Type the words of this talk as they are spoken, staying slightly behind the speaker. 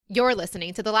You're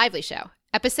listening to The Lively Show,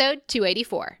 episode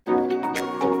 284.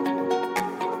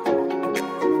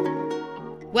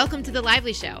 Welcome to The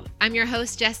Lively Show. I'm your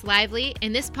host, Jess Lively,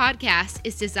 and this podcast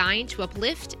is designed to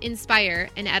uplift, inspire,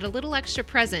 and add a little extra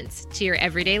presence to your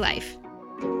everyday life.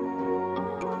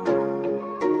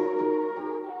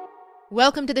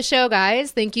 Welcome to the show,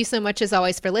 guys. Thank you so much, as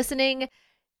always, for listening.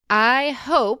 I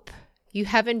hope you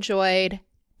have enjoyed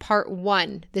part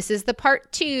 1. This is the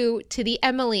part 2 to the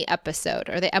Emily episode,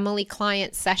 or the Emily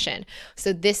client session.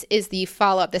 So this is the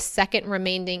follow-up, the second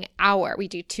remaining hour. We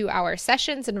do 2-hour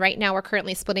sessions, and right now we're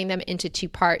currently splitting them into 2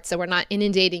 parts, so we're not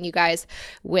inundating you guys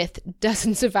with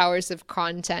dozens of hours of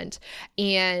content.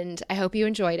 And I hope you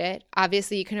enjoyed it.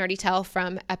 Obviously, you can already tell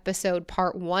from episode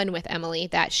part 1 with Emily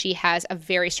that she has a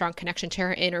very strong connection to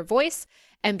her inner voice.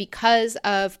 And because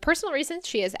of personal reasons,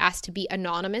 she has asked to be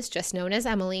anonymous, just known as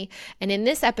Emily. And in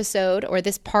this episode, or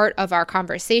this part of our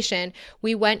conversation,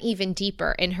 we went even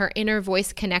deeper, and her inner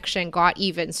voice connection got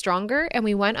even stronger, and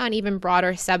we went on even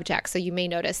broader subjects. So you may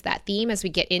notice that theme as we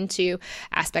get into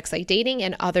aspects like dating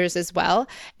and others as well.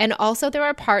 And also there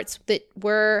are parts that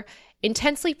were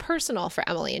intensely personal for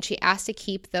Emily, and she asked to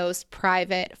keep those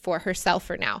private for herself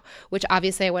for now, which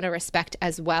obviously I want to respect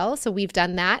as well. So we've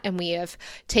done that, and we have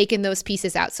taken those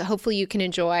pieces out. So hopefully you can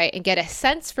enjoy and get a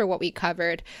sense for what we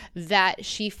covered that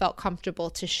she felt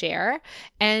comfortable to share.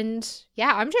 And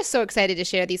yeah, I'm just so excited to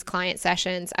share these client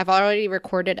sessions. I've already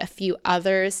recorded a few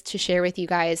others to share with you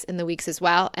guys in the weeks as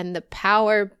well. And the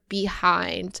power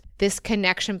behind this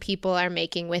connection people are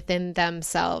making within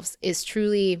themselves is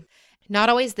truly not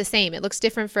always the same. It looks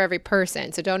different for every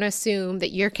person. So don't assume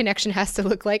that your connection has to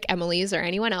look like Emily's or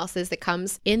anyone else's that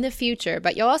comes in the future.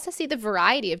 But you'll also see the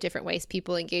variety of different ways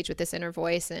people engage with this inner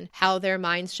voice and how their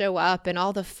minds show up, and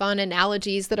all the fun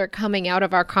analogies that are coming out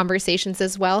of our conversations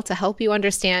as well to help you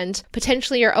understand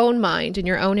potentially your own mind and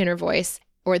your own inner voice,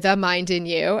 or the mind in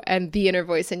you and the inner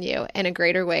voice in you, in a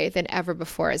greater way than ever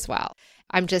before as well.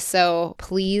 I'm just so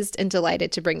pleased and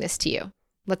delighted to bring this to you.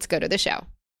 Let's go to the show.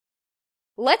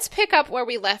 Let's pick up where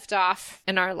we left off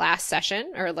in our last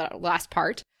session, or last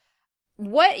part.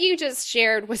 What you just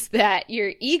shared was that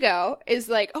your ego is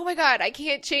like, oh my God, I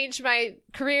can't change my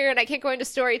career and I can't go into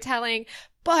storytelling.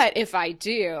 But if I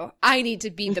do, I need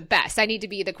to be the best. I need to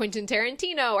be the Quentin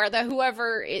Tarantino or the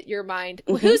whoever your mind,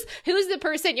 who's the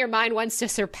person your mind wants to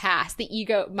surpass, the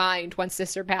ego mind wants to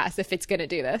surpass if it's going to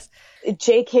do this.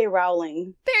 J.K.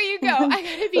 Rowling. There you go. I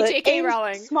gotta be J.K.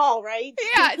 Rowling. Small, right?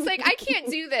 Yeah, it's like, I can't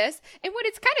do this. And what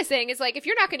it's kind of saying is like, if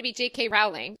you're not going to be J.K.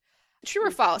 Rowling, true or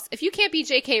false, if you can't be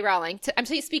J.K. Rowling, I'm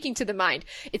speaking to the mind,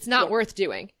 it's not worth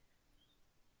doing.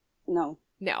 No.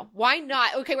 Why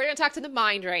not? Okay, we're going to talk to the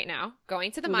mind right now.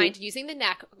 Going to the mind, using the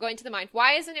neck, going to the mind.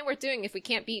 Why isn't it worth doing if we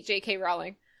can't beat J.K.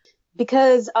 Rowling?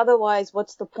 Because otherwise,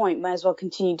 what's the point? Might as well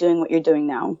continue doing what you're doing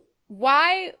now.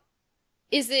 Why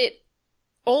is it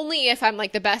only if I'm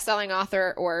like the best-selling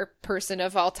author or person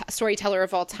of all storyteller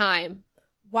of all time?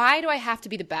 Why do I have to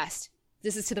be the best?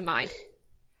 This is to the mind.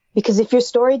 Because if your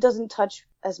story doesn't touch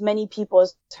as many people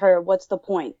as her, what's the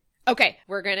point? Okay,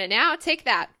 we're going to now take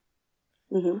that.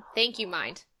 Mm-hmm. Thank you,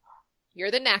 mind.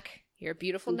 You're the neck. You're a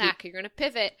beautiful neck. You're going to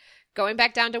pivot, going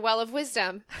back down to Well of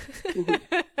Wisdom.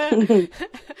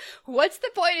 What's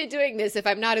the point of doing this if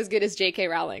I'm not as good as J.K.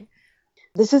 Rowling?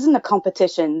 This isn't a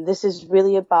competition. This is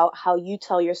really about how you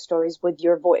tell your stories with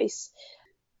your voice.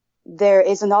 There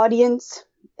is an audience.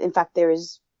 In fact, there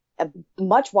is a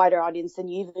much wider audience than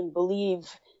you even believe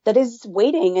that is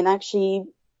waiting and actually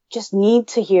just need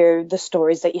to hear the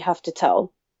stories that you have to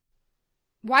tell.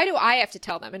 Why do I have to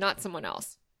tell them and not someone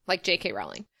else, like J.K.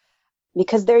 Rowling?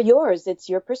 Because they're yours. It's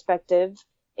your perspective.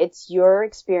 It's your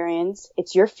experience.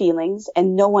 It's your feelings.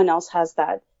 And no one else has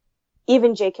that.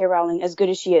 Even J.K. Rowling, as good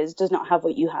as she is, does not have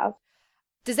what you have.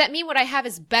 Does that mean what I have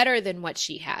is better than what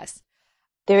she has?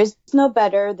 There is no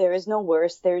better. There is no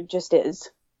worse. There just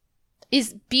is.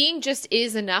 Is being just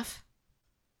is enough?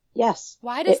 Yes.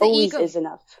 Why does it always is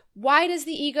enough. Why does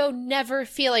the ego never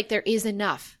feel like there is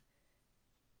enough?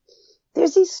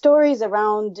 There's these stories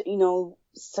around,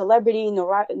 celebrity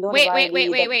notoriety.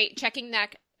 Wait. Checking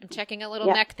neck. I'm checking a little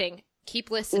neck thing.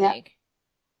 Keep listening.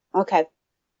 Yeah. Okay.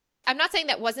 I'm not saying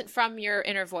that wasn't from your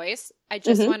inner voice. I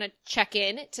just want to check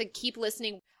in to keep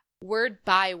listening word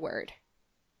by word.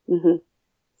 Mm-hmm.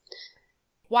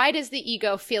 Why does the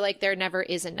ego feel like there never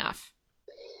is enough?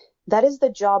 That is the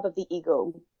job of the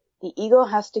ego. The ego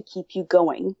has to keep you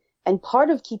going. And part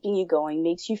of keeping you going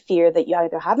makes you fear that you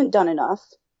either haven't done enough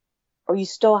or you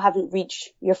still haven't reached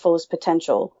your fullest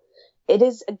potential. It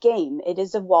is a game. It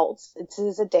is a waltz. It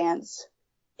is a dance.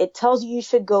 It tells you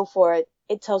should go for it.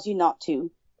 It tells you not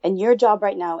to. And your job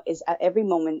right now is at every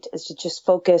moment is to just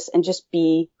focus and just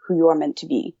be who you are meant to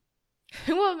be.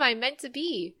 Who am I meant to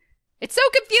be? It's so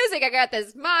confusing. I got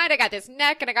this mind, I got this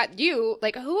neck, and I got you.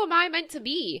 Like, who am I meant to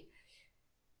be?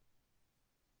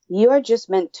 You are just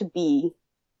meant to be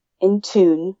in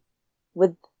tune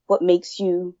with what makes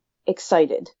you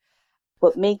excited,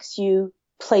 what makes you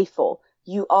playful.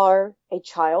 You are a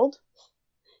child.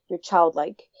 You're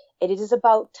childlike. And it is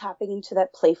about tapping into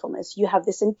that playfulness. You have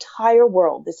this entire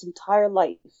world, this entire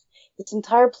life, this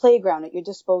entire playground at your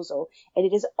disposal. And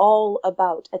it is all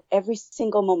about, at every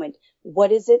single moment,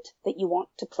 what is it that you want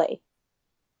to play?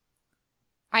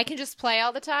 I can just play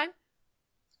all the time?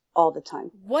 All the time.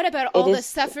 What about all the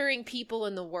suffering people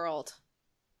in the world?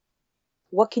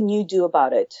 What can you do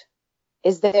about it?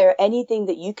 Is there anything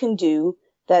that you can do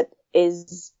that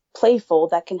is playful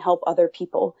that can help other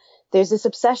people? There's this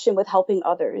obsession with helping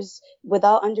others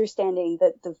without understanding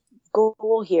that the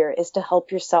goal here is to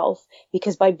help yourself,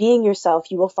 because by being yourself,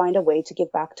 you will find a way to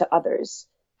give back to others.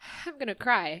 I'm going to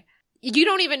cry. You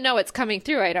don't even know it's coming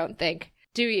through, I don't think.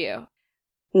 Do you?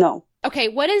 No. Okay,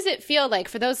 what does it feel like?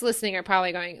 For those listening are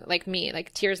probably going like me,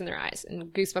 like tears in their eyes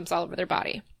and goosebumps all over their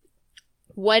body.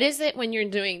 What is it when you're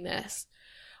doing this?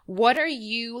 What are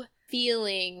you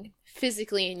feeling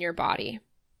physically in your body?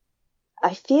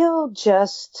 I feel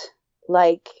just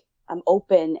like I'm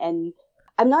open and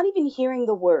I'm not even hearing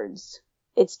the words.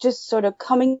 It's just sort of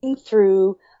coming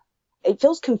through. It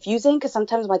feels confusing because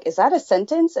sometimes I'm like, is that a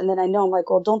sentence? And then I know I'm like,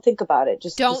 well, don't think about it.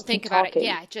 Just think about it.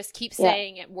 Yeah, just keep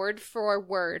saying it word for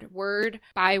word, word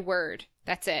by word.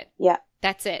 That's it. Yeah.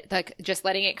 That's it. Like just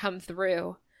letting it come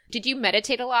through. Did you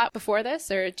meditate a lot before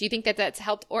this, or do you think that that's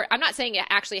helped? Or I'm not saying it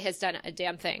actually has done a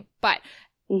damn thing, but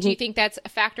do you think that's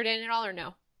factored in at all or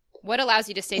no? What allows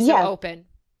you to stay so open?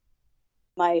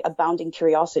 My abounding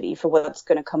curiosity for what's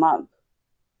going to come up.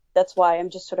 That's why I'm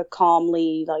just sort of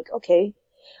calmly like, okay,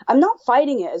 I'm not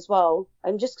fighting it as well.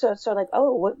 I'm just sort of like,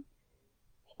 oh, what?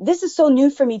 This is so new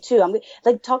for me too. I'm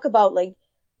like, talk about like,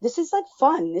 this is like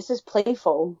fun. This is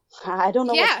playful. I don't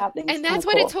know what's happening. And that's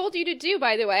what it told you to do,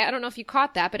 by the way. I don't know if you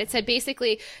caught that, but it said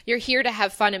basically you're here to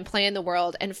have fun and play in the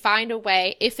world and find a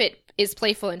way, if it is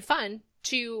playful and fun,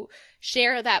 to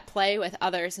share that play with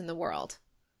others in the world.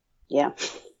 Yeah.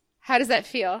 How does that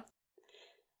feel?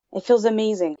 It feels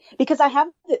amazing because I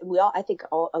think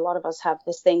a lot of us have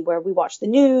this thing where we watch the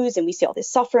news and we see all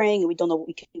this suffering and we don't know what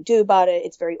we can do about it.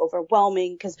 It's very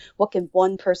overwhelming because what can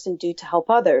one person do to help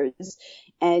others?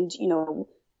 And, you know,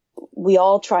 we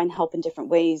all try and help in different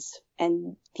ways.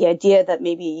 And the idea that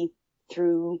maybe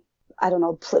through, I don't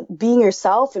know, being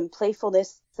yourself and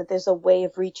playfulness, that there's a way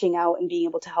of reaching out and being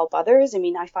able to help others. I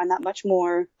mean, I find that much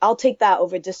more, I'll take that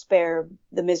over despair,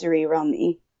 the misery around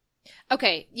me.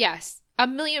 Okay. Yes.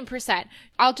 1,000,000%.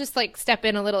 I'll just like step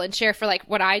in a little and share for like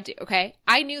what I do. Okay.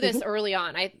 I knew this early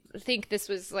on. I think this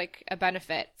was like a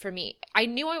benefit for me. I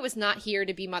knew I was not here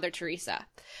to be Mother Teresa.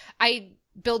 I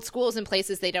build schools in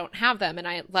places they don't have them. And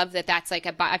I love that that's like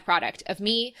a byproduct of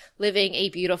me living a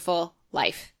beautiful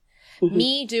life.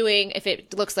 Me doing, if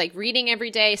it looks like reading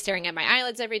every day, staring at my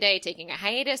eyelids every day, taking a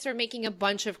hiatus, or making a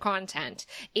bunch of content,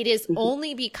 it is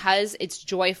only because it's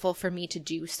joyful for me to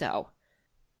do so.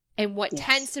 And what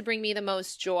tends to bring me the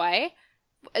most joy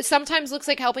sometimes looks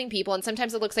like helping people, and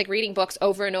sometimes it looks like reading books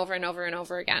over and over and over and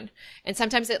over again. And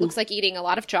sometimes it looks like eating a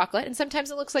lot of chocolate, and sometimes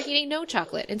it looks like eating no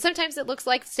chocolate. And sometimes it looks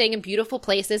like staying in beautiful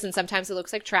places, and sometimes it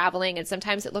looks like traveling, and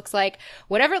sometimes it looks like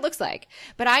whatever it looks like.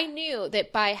 But I knew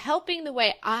that by helping the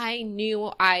way I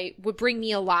knew I would bring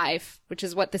me alive, which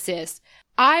is what this is,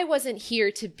 I wasn't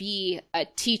here to be a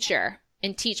teacher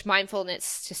and teach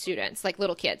mindfulness to students like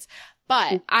little kids.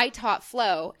 But I taught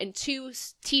flow, and 2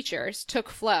 teachers took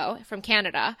flow from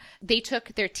Canada. They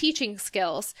took their teaching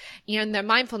skills and their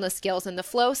mindfulness skills and the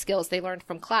flow skills they learned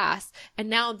from class, and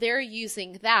now they're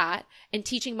using that and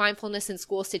teaching mindfulness in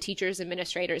schools to teachers,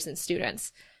 administrators, and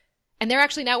students. And they're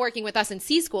actually now working with us in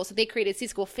C-School, so they created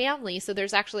C-School Family, so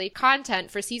there's actually content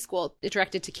for C-School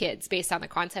directed to kids based on the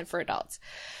content for adults.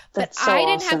 But so I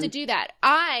didn't have to do that.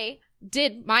 I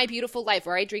did my beautiful life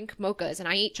where I drink mochas and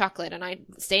I eat chocolate and I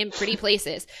stay in pretty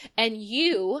places. And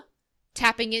you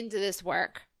tapping into this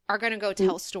work are going to go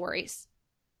tell stories.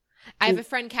 I have a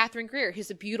friend, Catherine Greer, who's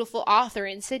a beautiful author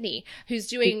in Sydney, who's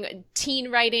doing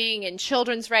teen writing and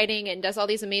children's writing and does all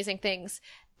these amazing things.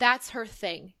 That's her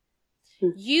thing.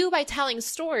 You, by telling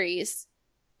stories,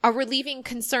 are relieving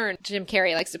concern. Jim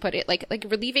Carrey likes to put it like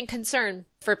relieving concern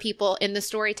for people in the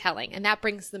storytelling. And that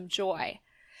brings them joy.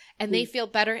 And they feel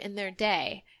better in their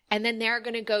day. And then they're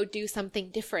going to go do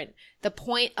something different. The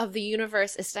point of the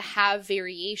universe is to have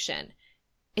variation.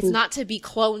 It's not to be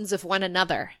clones of one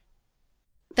another.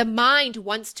 the mind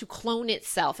wants to clone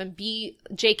itself and be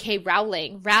J.K.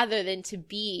 Rowling rather than to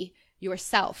be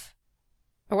yourself,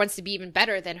 or wants to be even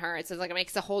better than her. It's like it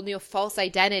makes a whole new false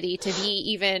identity to be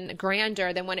even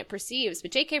grander than what it perceives.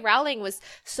 But J.K. Rowling was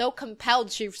so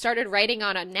compelled, she started writing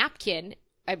on a napkin,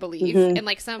 I believe, in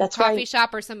like some coffee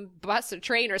shop or some bus or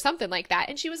train or something like that.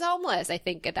 And she was homeless, I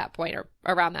think, at that point or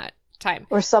around that time.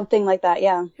 Or something like that,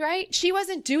 yeah. Right? She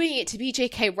wasn't doing it to be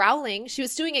J.K. Rowling. She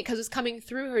was doing it because it was coming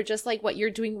through her, just like what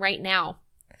you're doing right now.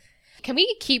 Can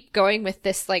we keep going with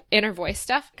this like inner voice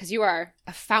stuff? Because you are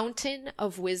a fountain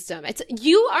of wisdom.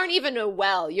 You aren't even a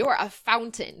well. You're a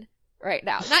fountain right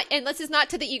now. And this is not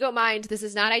to the ego mind. This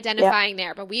is not identifying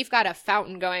there, but we've got a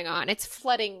fountain going on. It's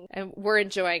flooding and we're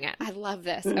enjoying it. I love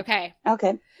this. Okay.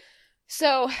 Okay.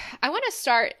 So I want to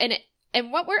start,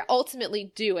 and what we're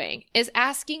ultimately doing is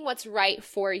asking what's right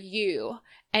for you.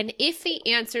 And if the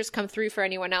answers come through for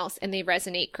anyone else and they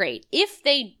resonate, great. If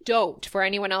they don't, for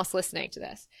anyone else listening to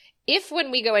this, if when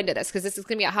we go into this, because this is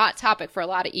going to be a hot topic for a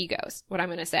lot of egos, what I'm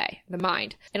going to say, the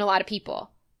mind, and a lot of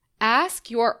people, ask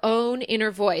your own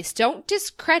inner voice. Don't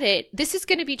discredit, this is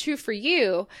going to be true for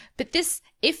you, but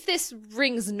if this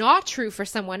rings not true for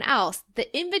someone else,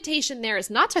 the invitation there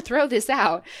is not to throw this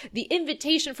out. The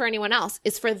invitation for anyone else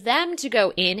is for them to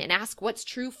go in and ask what's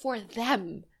true for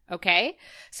them. Okay?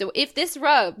 So if this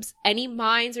rubs any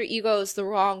minds or egos the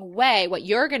wrong way, what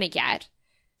you're going to get,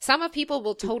 some of people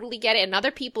will totally get it, and other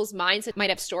people's minds that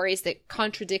might have stories that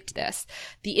contradict this.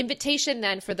 The invitation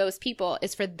then for those people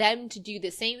is for them to do the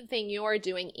same thing you're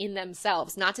doing in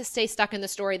themselves, not to stay stuck in the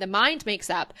story the mind makes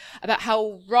up about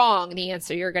how wrong the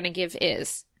answer you're going to give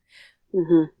is.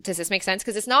 Does this make sense?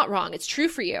 Because it's not wrong. It's true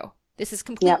for you. This is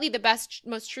completely the best,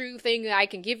 most true thing that I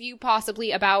can give you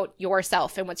possibly about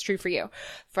yourself and what's true for you.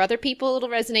 For other people, it'll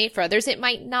resonate. For others, it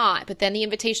might not. But then the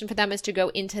invitation for them is to go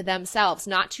into themselves,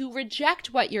 not to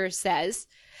reject what yours says,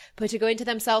 but to go into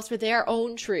themselves for their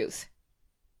own truth.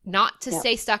 Not to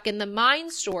stay stuck in the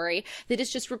mind story that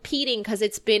is just repeating because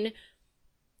it's been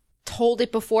told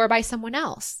it before by someone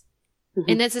else.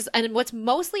 And what's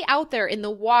mostly out there in the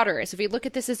waters, if you look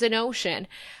at this as an ocean,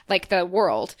 like the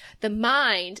world, the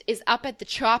mind is up at the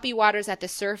choppy waters at the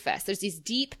surface. There's these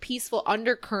deep, peaceful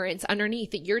undercurrents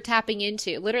underneath that you're tapping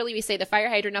into. Literally, we say the fire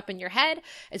hydrant up in your head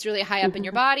is really high up in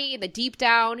your body. The deep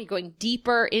down, you're going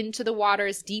deeper into the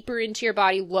waters, deeper into your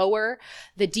body, lower.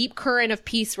 The deep current of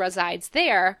peace resides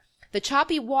there. The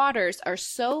choppy waters are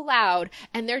so loud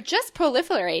and they're just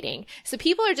proliferating. So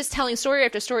people are just telling story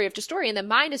after story after story, and the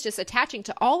mind is just attaching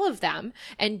to all of them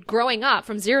and growing up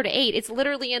from 0 to 8. It's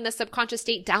literally in the subconscious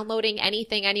state downloading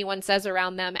anything anyone says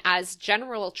around them as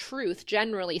general truth,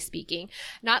 generally speaking.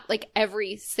 Not like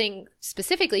everything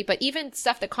specifically, but even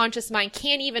stuff the conscious mind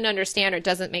can't even understand or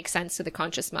doesn't make sense to the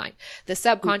conscious mind. The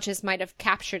subconscious might have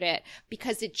captured it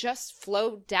because it just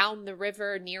flowed down the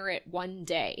river near it one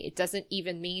day. It doesn't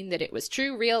even mean that it was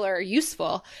true, real, or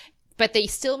useful, but they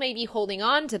still may be holding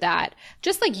on to that,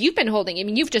 just like you've been holding. I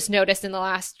mean, you've just noticed in the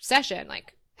last session,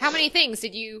 like, how many things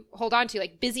did you hold on to?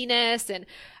 Like busyness and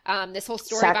this whole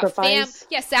story sacrifice.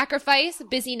 about sacrifice,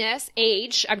 busyness,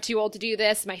 age, I'm too old to do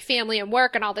this, my family and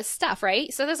work and all this stuff,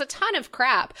 right? So there's a ton of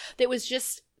crap that was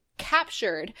just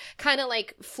captured, kind of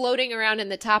like floating around in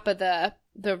the top of the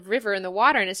river in the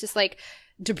water, and it's just like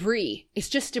debris. It's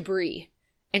just debris.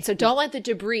 And so don't let the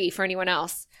debris for anyone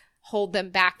else hold them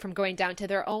back from going down to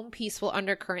their own peaceful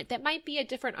undercurrent that might be a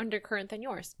different undercurrent than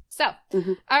yours. So,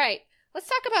 all right, let's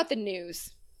talk about the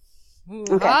news.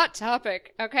 Hot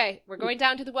topic. Okay, we're going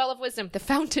down to the well of wisdom, the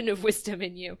fountain of wisdom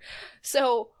in you.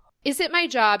 So, is it my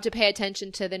job to pay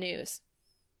attention to the news?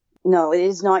 No, it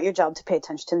is not your job to pay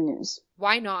attention to the news.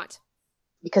 Why not?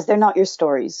 Because they're not your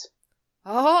stories.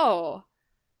 Oh.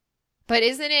 But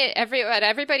isn't it what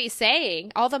everybody's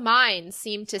saying? All the minds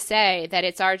seem to say that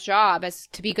it's our job as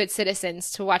to be good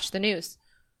citizens to watch the news.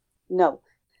 No.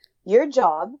 Your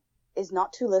job is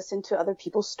not to listen to other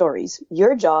people's stories.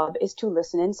 Your job is to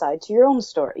listen inside to your own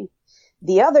story.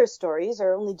 The other stories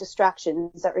are only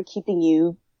distractions that are keeping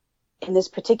you in this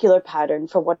particular pattern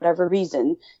for whatever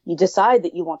reason. You decide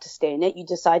that you want to stay in it. You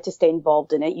decide to stay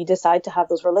involved in it. You decide to have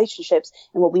those relationships.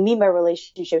 And what we mean by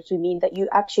relationships, we mean that you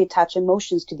actually attach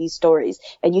emotions to these stories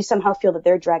and you somehow feel that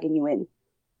they're dragging you in.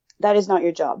 That is not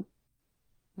your job.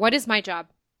 What is my job?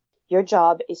 Your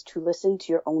job is to listen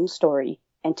to your own story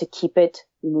and to keep it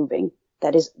moving.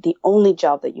 That is the only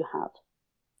job that you have.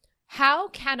 How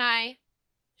can I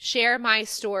share my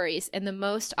stories in the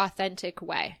most authentic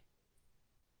way?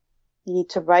 You need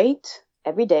to write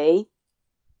every day,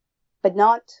 but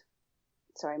not,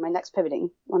 sorry, my neck's pivoting.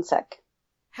 One sec.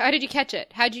 How did you catch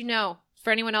it? How'd you know?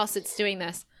 For anyone else that's doing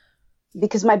this.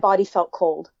 Because my body felt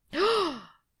cold.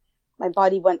 My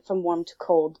body went from warm to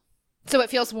cold. So it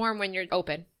feels warm when you're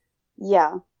open.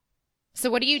 Yeah. So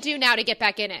what do you do now to get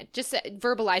back in it? Just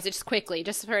verbalize it just quickly,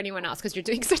 just for anyone else, because you're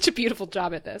doing such a beautiful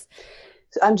job at this.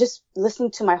 So I'm just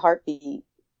listening to my heartbeat.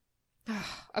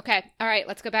 Okay. All right.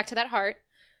 Let's go back to that heart.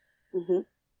 Mm-hmm.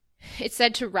 It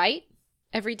said to write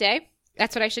every day.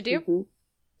 That's what I should do? Mm-hmm.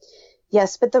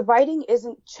 Yes, but the writing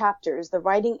isn't chapters. The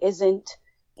writing isn't,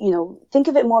 think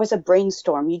of it more as a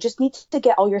brainstorm. You just need to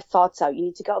get all your thoughts out. You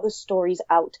need to get all the stories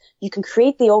out. You can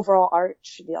create the overall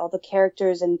arch, all the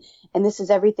characters, and this is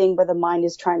everything where the mind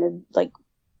is trying to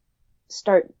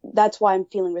start. That's why I'm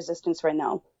feeling resistance right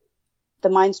now. The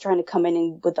mind's trying to come in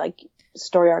and with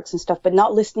story arcs and stuff, but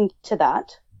not listening to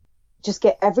that. Just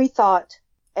get every thought,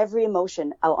 every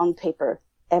emotion out on paper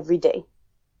every day.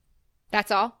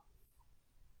 That's all?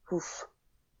 Oof.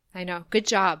 I know. Good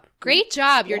job. Great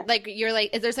job. You're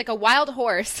there's a wild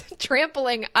horse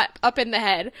trampling up in the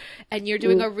head, and you're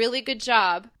doing a really good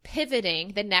job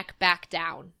pivoting the neck back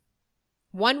down.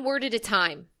 One word at a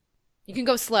time. You can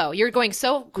go slow. You're going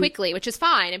so quickly, which is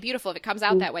fine and beautiful if it comes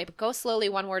out that way, but go slowly,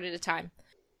 one word at a time.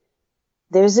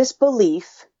 There's this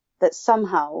belief that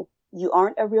somehow you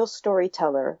aren't a real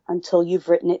storyteller until you've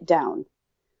written it down.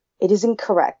 It is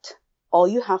incorrect. All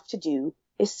you have to do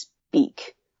is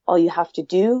speak. All you have to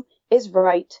do is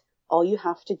write. All you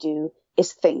have to do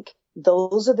is think.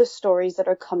 Those are the stories that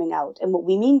are coming out. And what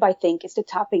we mean by think is to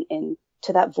tapping in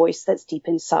to that voice that's deep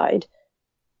inside.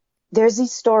 There's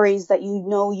these stories that you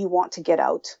want to get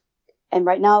out. And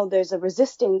right now there's a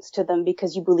resistance to them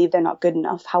because you believe they're not good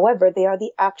enough. However, they are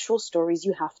the actual stories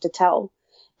you have to tell.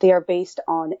 They are based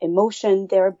on emotion.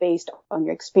 They are based on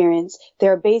your experience. They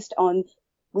are based on,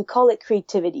 we call it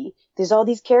creativity. There's all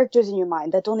these characters in your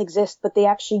mind that don't exist, but they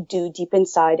actually do deep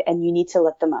inside, and you need to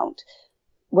let them out.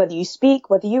 Whether you speak,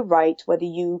 whether you write, whether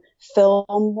you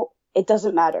film, it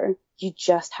doesn't matter. You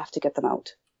just have to get them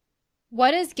out.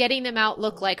 What does getting them out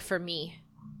look like for me?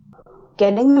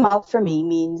 Getting them out for me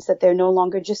means that they're no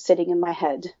longer just sitting in my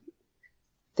head.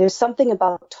 There's something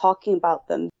about talking about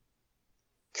them.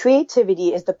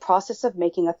 Creativity is the process of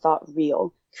making a thought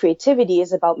real. Creativity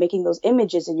is about making those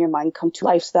images in your mind come to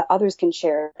life so that others can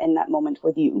share in that moment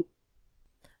with you.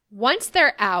 Once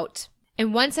they're out,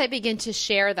 and once I begin to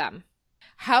share them,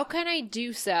 how can I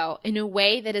do so in a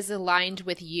way that is aligned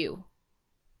with you?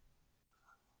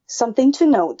 Something to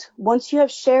note, once you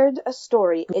have shared a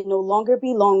story, it no longer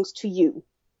belongs to you.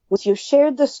 Once you've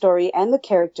shared the story and the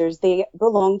characters, they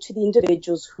belong to the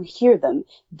individuals who hear them.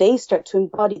 They start to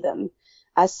embody them.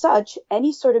 As such,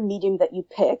 any sort of medium that you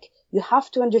pick, you have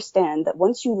to understand that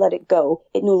once you let it go,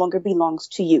 it no longer belongs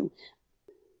to you.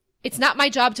 It's not my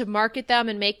job to market them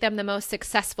and make them the most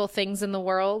successful things in the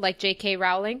world, like J.K.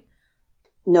 Rowling.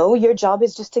 No, your job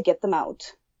is just to get them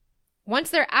out. Once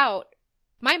they're out,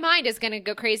 my mind is going to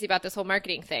go crazy about this whole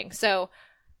marketing thing. So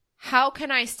how can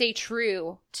I stay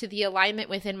true to the alignment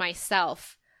within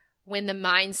myself when the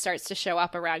mind starts to show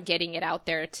up around getting it out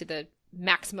there to the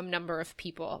maximum number of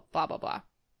people, blah, blah, blah?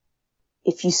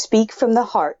 If you speak from the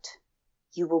heart,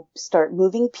 you will start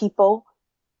moving people.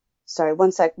 Sorry,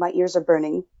 one sec, my ears are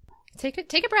burning. Take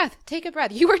a breath. Take a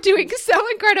breath. You are doing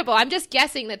so incredible. I'm just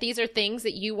guessing that these are things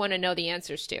that you want to know the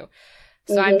answers to.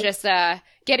 So I'm just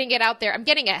getting it out there. I'm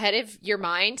getting ahead of your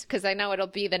mind because I know it'll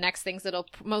be the next things that'll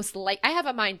most like. I have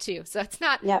a mind too, so it's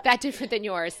not that different than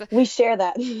yours. We share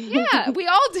that. Yeah, we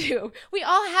all do. We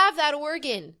all have that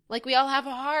organ. Like we all have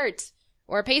a heart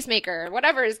or a pacemaker or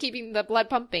whatever is keeping the blood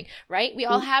pumping, right? We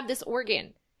all have this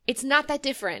organ. It's not that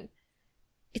different.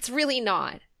 It's really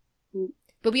not.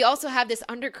 But we also have this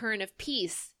undercurrent of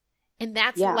peace, and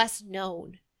that's less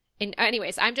known. And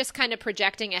anyways, I'm just kind of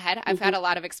projecting ahead. I've had a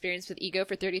lot of experience with ego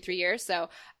for 33 years, so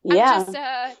I'm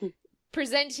just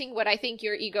presenting what I think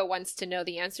your ego wants to know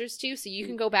the answers to, so you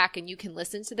can go back and you can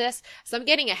listen to this. So I'm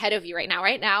getting ahead of you right now.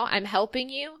 Right now, I'm helping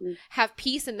you have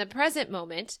peace in the present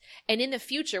moment, and in the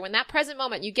future, when that present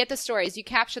moment, you get the stories, you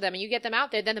capture them, and you get them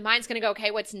out there, then the mind's going to go, okay,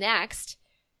 what's next?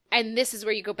 And this is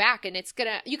where you go back, and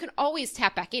you can always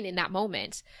tap back in that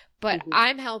moment, but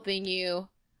I'm helping you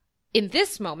in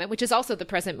this moment, which is also the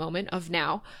present moment of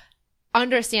now,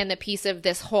 understand the piece of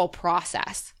this whole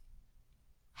process.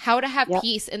 How to have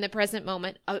peace in the present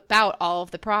moment about all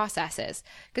of the processes.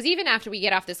 Because even after we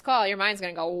get off this call, your mind's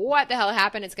going to go, what the hell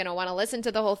happened? It's going to want to listen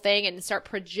to the whole thing and start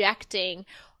projecting.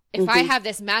 If I have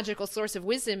this magical source of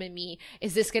wisdom in me,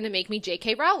 is this going to make me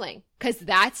J.K. Rowling? Because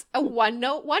that's a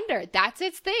one-note wonder. That's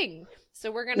its thing.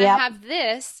 So we're going to have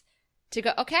this to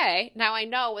go, okay, now I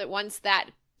know that once that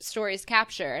story is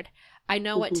captured, I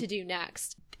know what to do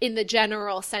next in the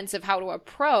general sense of how to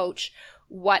approach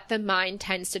what the mind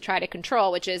tends to try to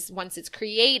control, which is once it's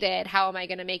created, how am I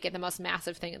going to make it the most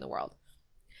massive thing in the world?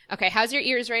 Okay, how's your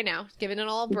ears right now? Giving it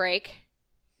a little break.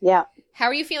 Yeah. How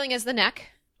are you feeling as the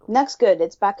neck? Neck's good.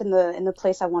 It's back in the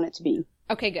place I want it to be.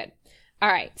 Okay, good. All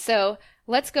right, so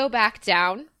let's go back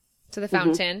down to the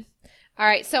fountain. All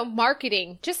right, so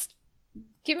marketing. Just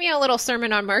give me a little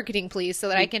sermon on marketing, please, so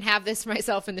that I can have this for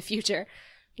myself in the future.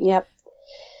 Yep.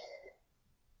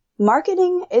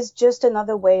 Marketing is just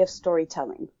another way of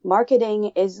storytelling.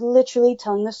 Marketing is literally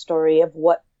telling the story of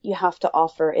what you have to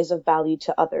offer is of value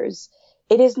to others.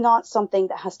 It is not something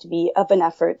that has to be of an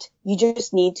effort. You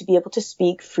just need to be able to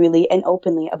speak freely and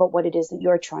openly about what it is that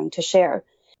you're trying to share.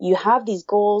 You have these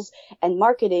goals and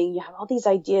marketing, you have all these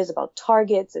ideas about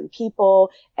targets and people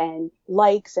and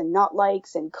likes and not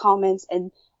likes and comments.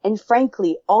 And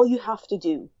frankly, all you have to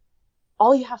do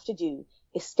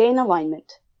is stay in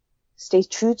alignment, stay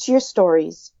true to your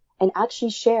stories, and actually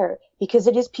share, because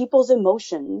it is people's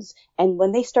emotions. And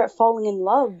when they start falling in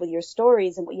love with your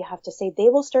stories and what you have to say, they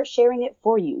will start sharing it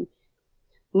for you.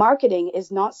 Marketing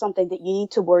is not something that you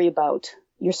need to worry about.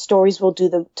 Your stories will do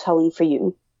the telling for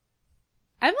you.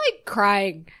 I'm like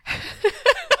crying.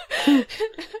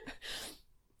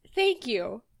 Thank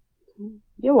you.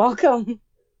 You're welcome.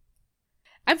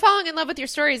 I'm falling in love with your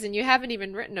stories and you haven't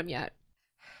even written them yet.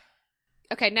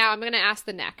 Okay, now I'm going to ask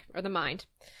the neck or the mind.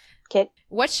 Okay.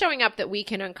 What's showing up that we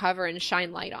can uncover and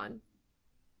shine light on?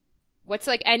 What's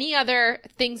like any other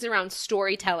things around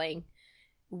storytelling?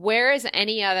 Where is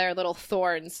any other little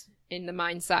thorns in the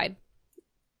mind side?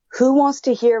 Who wants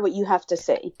to hear what you have to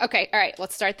say? Okay, all right,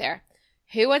 let's start there.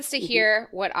 Who wants to hear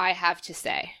what I have to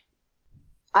say?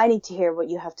 I need to hear what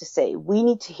you have to say. We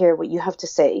need to hear what you have to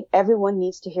say. Everyone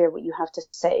needs to hear what you have to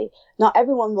say. Not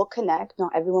everyone will connect.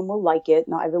 Not everyone will like it.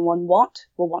 Not everyone will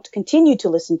want to continue to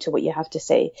listen to what you have to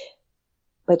say.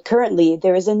 But currently,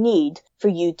 there is a need for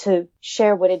you to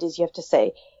share what it is you have to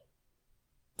say.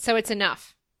 So it's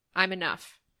enough. I'm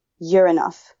enough. You're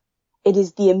enough. It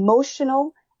is the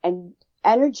emotional and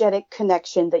energetic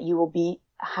connection that you will be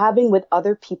having with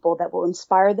other people that will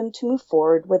inspire them to move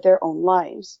forward with their own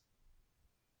lives.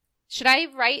 Should I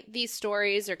write these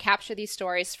stories or capture these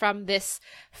stories from this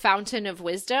fountain of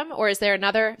wisdom, or is there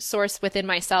another source within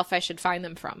myself I should find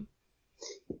them from?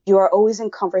 You are always in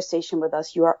conversation with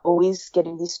us. You are always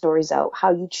getting these stories out.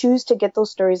 How you choose to get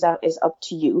those stories out is up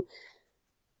to you.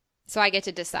 So I get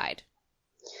to decide.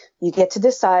 You get to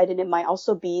decide, and it might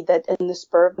also be that in the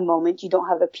spur of the moment, you don't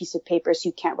have a piece of paper, so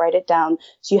you can't write it down.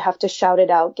 So you have to shout it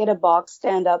out, get a box,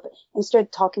 stand up, and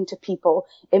start talking to people.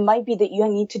 It might be that you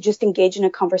need to just engage in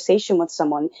a conversation with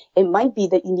someone. It might be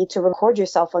that you need to record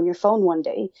yourself on your phone one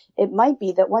day. It might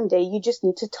be that one day you just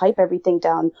need to type everything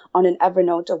down on an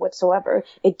Evernote or whatsoever.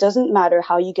 It doesn't matter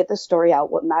how you get the story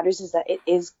out. What matters is that it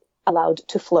is allowed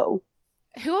to flow.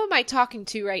 Who am I talking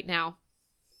to right now?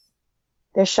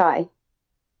 They're shy.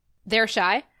 They're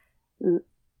shy? Mm.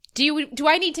 Do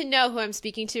I need to know who I'm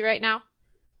speaking to right now?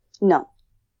 No.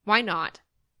 Why not?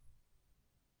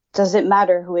 Does it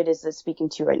matter who it is that's speaking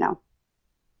to you right now?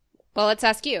 Well, let's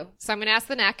ask you. So I'm going to ask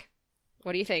the neck.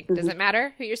 What do you think? Does it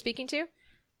matter who you're speaking to?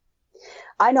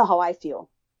 I know how I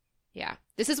feel. Yeah.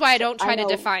 This is why I don't try to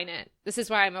define it. This is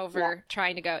why I'm over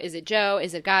trying to go, is it Joe?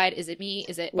 Is it God? Is it me?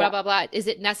 Is it blah, blah, blah? Is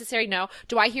it necessary? No.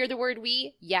 Do I hear the word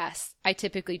we? Yes, I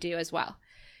typically do as well.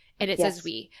 And it says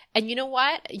we. And you know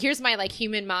what? Here's my like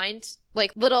human mind,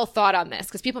 like little thought on this,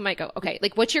 because people might go, okay,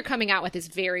 like what you're coming out with is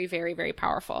very, very, very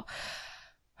powerful.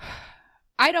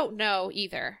 I don't know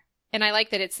either. And I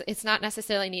like that it's not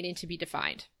necessarily needing to be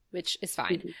defined, which is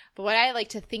fine. Mm-hmm. But what I like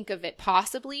to think of it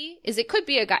possibly is it could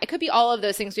be a guy. It could be all of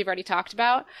those things we've already talked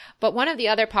about. But one of the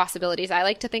other possibilities I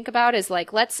like to think about is like,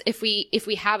 if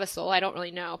we have a soul, I don't really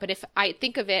know. But if I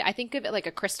think of it like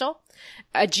a crystal,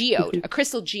 a geode, a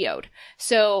crystal geode.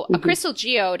 So a crystal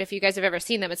geode, if you guys have ever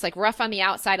seen them, it's like rough on the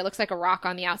outside. It looks like a rock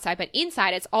on the outside, but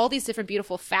inside it's all these different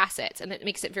beautiful facets, and it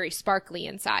makes it very sparkly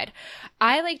inside.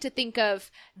 I like to think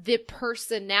of the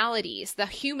personalities, the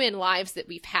human lives that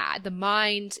we've had, the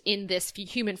mind in this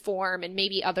human form and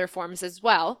maybe other forms as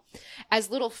well,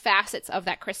 as little facets of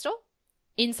that crystal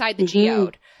inside the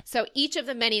geode. So each of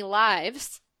the many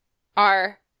lives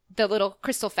are the little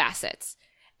crystal facets.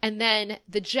 And then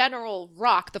the general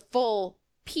rock, the full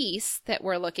piece that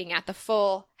we're looking at, the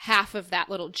full half of that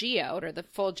little geode, or the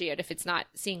full geode if it's not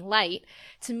seeing light,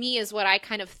 to me is what I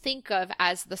kind of think of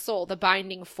as the soul, the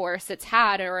binding force that's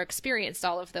had or experienced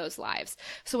all of those lives.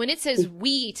 So when it says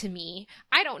we to me,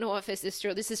 I don't know if this is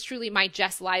true. This is truly my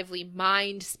Jess Lively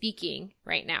mind speaking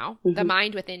right now. The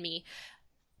mind within me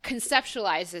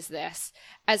conceptualizes this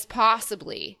as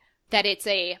possibly that it's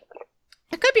a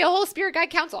It could be a whole spirit guide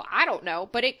council. I don't know.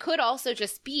 But it could also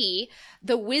just be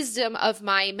the wisdom of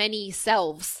my many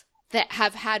selves that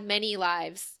have had many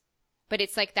lives. But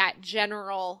it's like that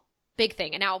general big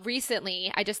thing. And now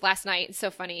recently, last night, it's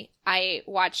so funny, I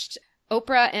watched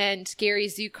Oprah and Gary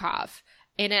Zukov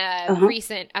in a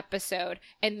recent episode,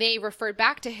 and they referred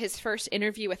back to his first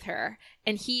interview with her,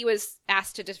 and he was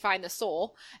asked to define the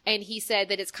soul, and he said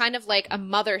that it's kind of like a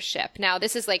mothership. Now,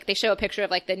 this is like, they show a picture of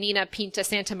like the Nina Pinta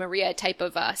Santa Maria type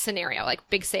of scenario, like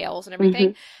big sails and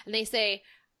everything, and they say,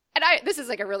 and this is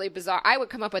like a really bizarre, I would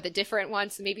come up with a different one,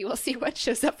 so maybe we'll see what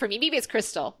shows up for me. Maybe it's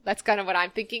crystal. That's kind of what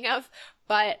I'm thinking of.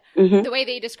 But the way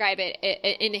they describe it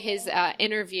in his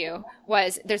interview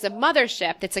was there's a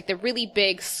mothership that's like the really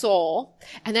big soul.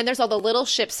 And then there's all the little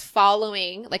ships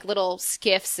following, like little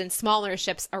skiffs and smaller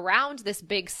ships around this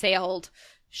big sailed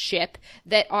ship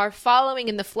that are following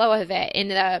in the flow of it.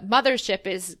 And the mothership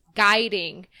is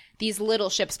guiding these little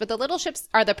ships, but the little ships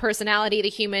are the personality, the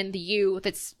human, the you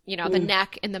that's, the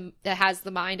neck and that has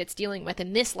the mind it's dealing with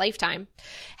in this lifetime,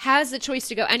 has the choice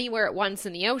to go anywhere at once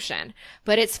in the ocean.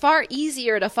 But it's far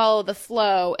easier to follow the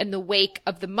flow and the wake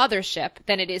of the mothership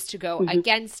than it is to go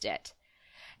against it.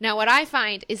 Now, what I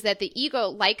find is that the ego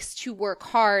likes to work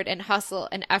hard and hustle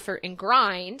and effort and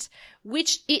grind,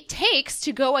 which it takes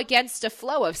to go against a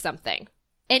flow of something.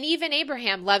 And even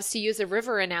Abraham loves to use a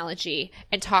river analogy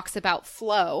and talks about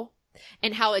flow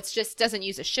and how it's just doesn't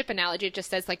use a ship analogy. It just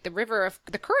says like the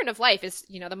current of life is,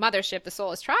 the mothership, the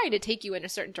soul is trying to take you in a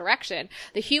certain direction.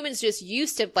 The human's just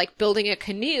used to like building a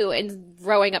canoe and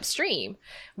rowing upstream,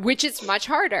 which is much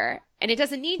harder. And it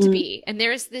doesn't need to be. And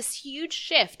there's this huge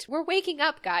shift. We're waking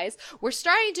up, guys. We're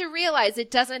starting to realize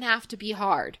it doesn't have to be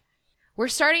hard. We're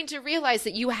starting to realize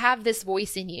that you have this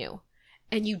voice in you.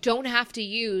 And you don't have to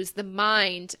use the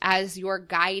mind as your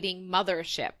guiding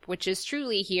mothership, which is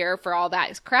truly here for all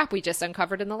that crap we just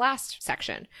uncovered in the last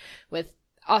section with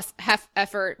us,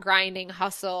 effort, grinding,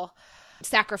 hustle,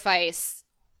 sacrifice,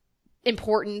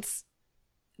 importance,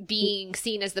 being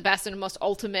seen as the best and most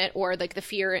ultimate, or like the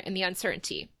fear and the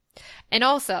uncertainty. And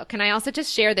also, can I also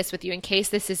just share this with you in case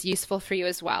this is useful for you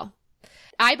as well?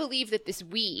 I believe that this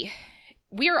we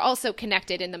are also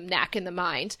connected in the neck and the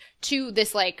mind to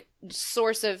this like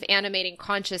source of animating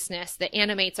consciousness that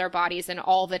animates our bodies and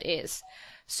all that is.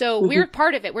 So we're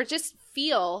part of it. We're just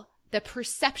feel the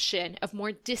perception of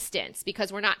more distance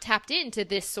because we're not tapped into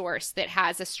this source that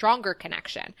has a stronger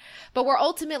connection. But we're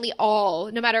ultimately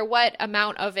all, no matter what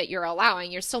amount of it you're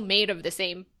allowing, you're still made of the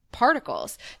same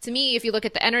particles. To me, if you look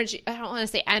at the energy, I don't want to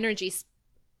say energy,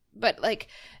 but like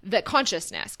the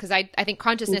consciousness, because I think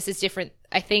consciousness is different,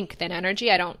 I think, than energy.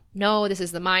 I don't know. This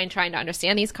is the mind trying to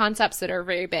understand these concepts that are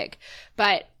very big,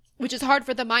 but which is hard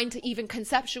for the mind to even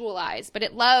conceptualize, but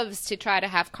it loves to try to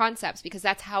have concepts because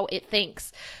that's how it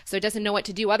thinks. So it doesn't know what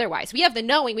to do otherwise. We have the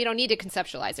knowing. We don't need to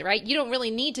conceptualize it, right? You don't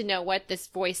really need to know what this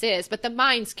voice is, but the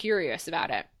mind's curious about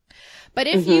it. But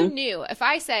if you knew, if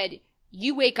I said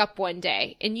you wake up one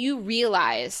day and you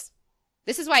realize,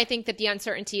 this is why I think that the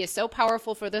uncertainty is so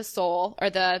powerful for the soul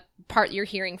or the part you're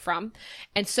hearing from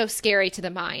and so scary to the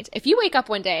mind. If you wake up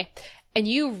one day and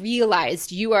you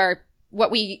realized you are what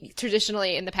we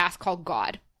traditionally in the past called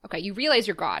God. Okay, you realize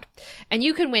you're God and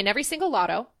you can win every single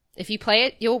lotto. If you play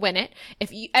it, you'll win it.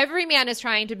 Every man is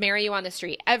trying to marry you on the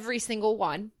street, every single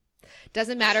one.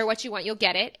 Doesn't matter what you want, you'll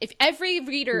get it. If every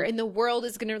reader in the world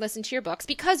is going to listen to your books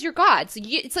because you're God. So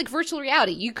it's like virtual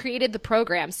reality. You created the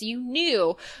program. So you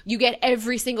knew you get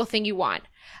every single thing you want.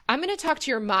 I'm going to talk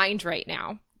to your mind right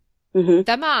now.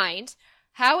 The mind.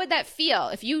 How would that feel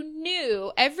if you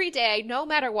knew every day, no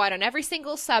matter what, on every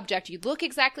single subject, you'd look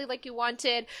exactly like you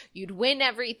wanted, you'd win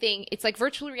everything. It's like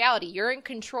virtual reality. You're in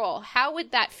control. How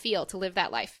would that feel to live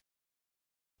that life?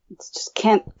 It just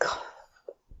can't.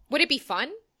 Would it be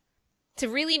fun? To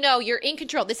really know you're in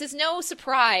control. This is no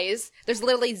surprise. There's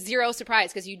literally zero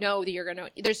surprise because you know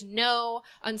that there's no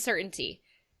uncertainty.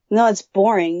 No, it's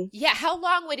boring. Yeah. How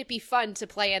long would it be fun to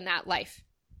play in that life?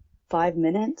 5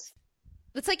 minutes.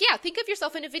 It's like, yeah, think of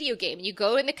yourself in a video game. You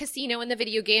go in the casino in the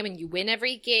video game and you win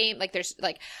every game. Like there's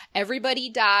like everybody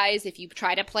dies. If you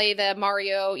try to play the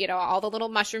Mario, all the little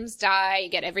mushrooms die. You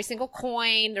get every single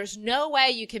coin. There's no way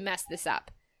you can mess this up.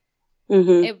 It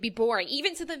would be boring.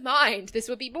 Even to the mind, this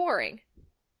would be boring.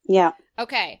 Yeah.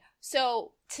 Okay.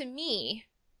 So to me,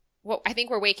 what I think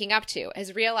we're waking up to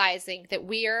is realizing that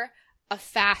we're a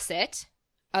facet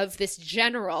of this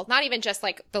general, not even just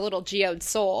like the little geode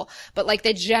soul, but like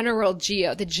the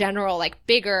general like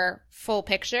bigger full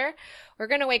picture. we're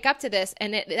going to wake up to this,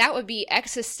 and that would be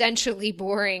existentially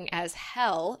boring as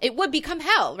hell. It would become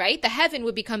hell, right? The heaven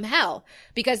would become hell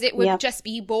because it would just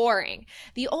be boring.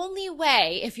 The only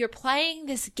way, if you're playing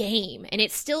this game and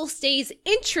it still stays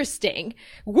interesting,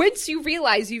 once you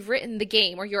realize you've written the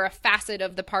game or you're a facet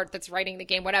of the part that's writing the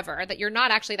game, whatever, that you're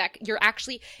not actually you're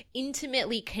actually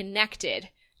intimately connected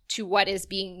to what is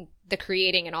being the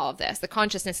creating and all of this. The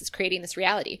consciousness is creating this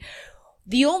reality.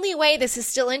 The only way this is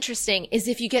still interesting is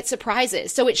if you get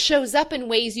surprises. So it shows up in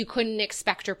ways you couldn't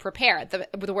expect or prepare.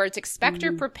 The words expect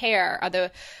or prepare are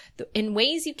in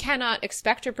ways you cannot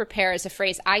expect or prepare is a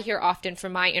phrase I hear often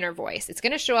from my inner voice. It's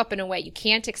going to show up in a way you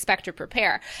can't expect or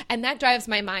prepare. And that drives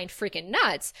my mind freaking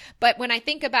nuts. But when I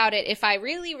think about it, if I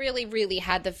really, really, really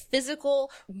had the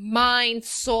physical mind,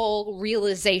 soul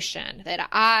realization that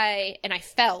I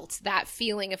felt that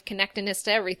feeling of connectedness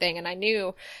to everything, and I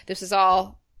knew this is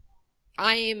all,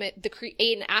 I am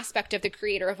an aspect of the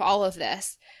creator of all of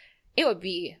this, it would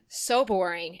be so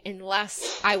boring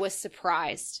unless I was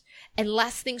surprised,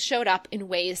 unless things showed up in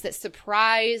ways that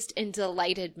surprised and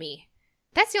delighted me.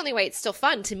 That's the only way it's still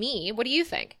fun to me. What do you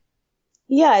think?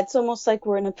 Yeah, it's almost like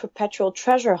we're in a perpetual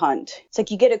treasure hunt. It's like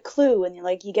you get a clue and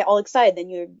you get all excited, then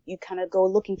you kind of go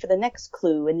looking for the next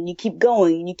clue, and then you keep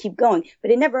going, but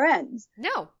it never ends.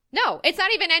 No, it's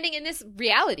not even ending in this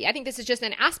reality. I think this is just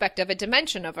an aspect of a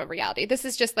dimension of a reality. This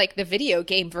is just like the video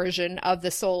game version of the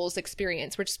soul's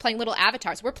experience. We're just playing little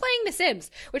avatars. We're playing The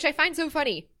Sims, which I find so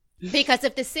funny. Because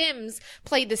if The Sims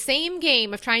played the same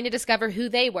game of trying to discover who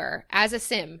they were as a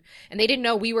Sim, and they didn't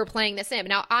know we were playing The Sim.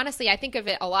 Now, honestly, I think of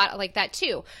it a lot like that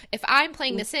too. If I'm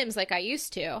playing The Sims like I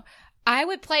used to, I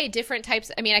would play different types.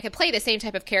 I mean, I could play the same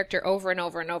type of character over and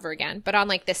over and over again, but on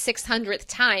like the 600th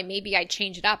time, maybe I'd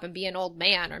change it up and be an old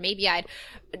man, or maybe I'd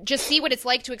just see what it's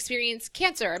like to experience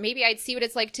cancer, or maybe I'd see what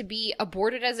it's like to be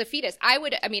aborted as a fetus.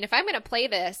 If I'm going to play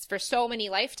this for so many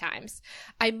lifetimes,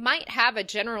 I might have a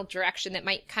general direction that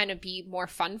might kind of be more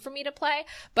fun for me to play,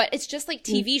 but it's just like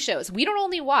TV shows. We don't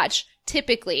only watch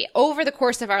typically over the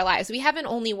course of our lives. We haven't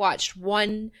only watched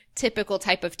one typical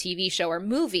type of TV show or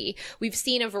movie. We've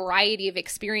seen a variety of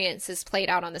experiences played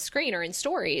out on the screen or in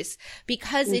stories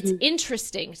because it's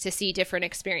interesting to see different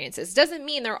experiences. Doesn't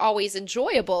mean they're always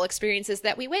enjoyable experiences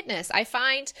that we witness. I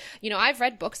find, I've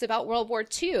read books about World War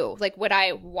II. Like, would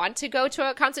I want to go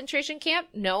to a concentration camp?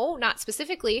 No, not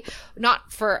specifically,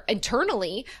 not for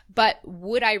internally, but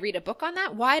would I read a book on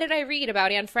that? Why did I read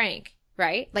about Anne Frank?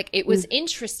 Right? Like, it was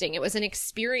interesting. It was an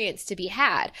experience to be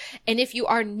had. And if you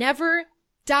are never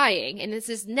dying, and this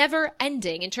is never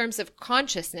ending in terms of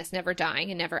consciousness, never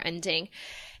dying and never ending,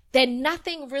 then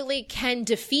nothing really can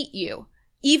defeat you.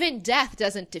 Even death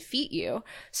doesn't defeat you.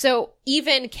 So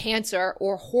even cancer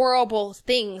or horrible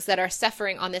things that are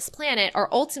suffering on this planet are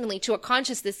ultimately, to a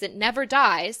consciousness that never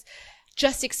dies,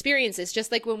 just experiences.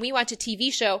 Just like when we watch a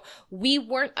TV show, we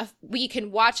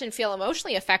can watch and feel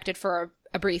emotionally affected for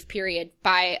a brief period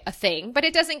by a thing, but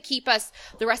it doesn't keep us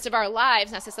the rest of our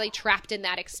lives necessarily trapped in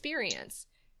that experience.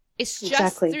 It's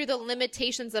just through the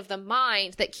limitations of the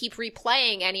mind that keep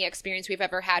replaying any experience we've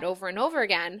ever had over and over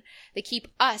again, that keep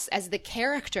us as the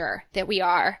character that we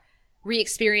are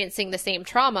re-experiencing the same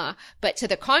trauma. But to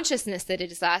the consciousness that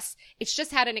it is us, it's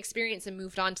just had an experience and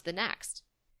moved on to the next.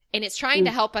 And it's trying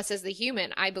to help us as the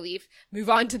human, I believe, move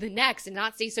on to the next and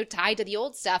not stay so tied to the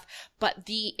old stuff. But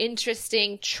the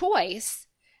interesting choice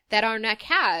that our neck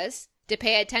has to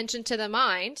pay attention to the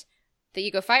mind, the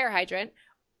ego fire hydrant,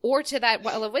 or to that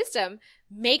well of wisdom,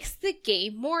 makes the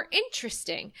game more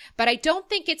interesting. But I don't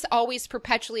think it's always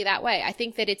perpetually that way. I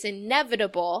think that it's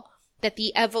inevitable that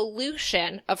the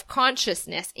evolution of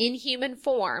consciousness in human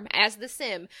form as the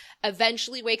Sim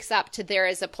eventually wakes up to there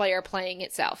is a player playing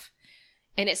itself.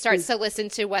 And it starts to listen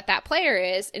to what that player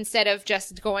is instead of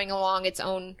just going along its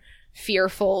own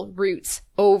fearful routes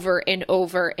over and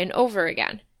over and over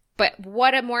again. But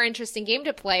what a more interesting game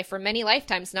to play for many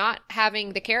lifetimes, not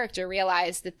having the character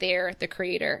realize that they're the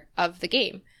creator of the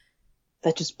game.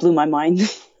 That just blew my mind.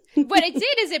 What it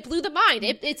did is it blew the mind.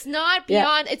 It's not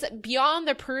beyond, it's beyond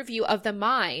the purview of the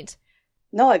mind.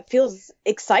 No, it feels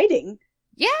exciting.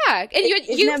 Yeah. And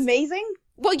Isn't that amazing?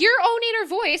 Well, your own inner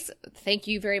voice, thank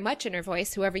you very much, inner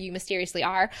voice, whoever you mysteriously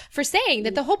are, for saying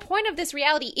that the whole point of this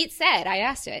reality, it said, I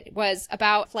asked it, was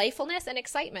about playfulness and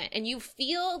excitement. And you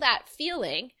feel that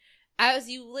feeling as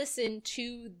you listen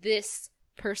to this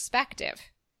perspective.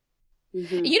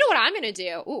 You know what I'm going to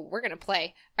do? Ooh, we're going to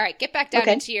play. All right, get back down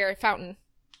into your fountain.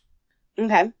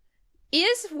 Okay.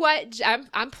 Is what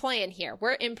I'm playing here.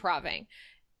 We're improving.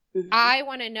 I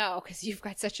want to know, because you've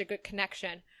got such a good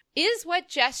connection. Is what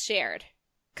Jess shared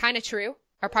kind of true?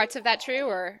 Are parts of that true,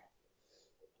 or?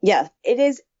 Yeah, it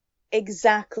is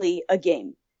exactly a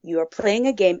game. You are playing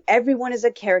a game. Everyone is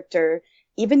a character.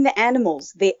 Even the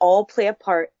animals, they all play a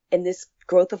part in this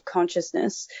growth of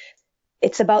consciousness.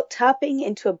 It's about tapping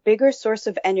into a bigger source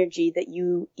of energy that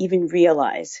you even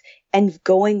realize and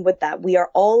going with that. We are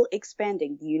all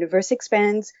expanding. The universe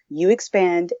expands, you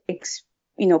expand,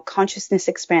 consciousness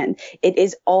expand. It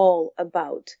is all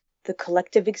about the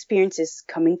collective experiences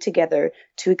coming together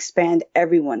to expand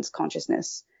everyone's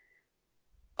consciousness.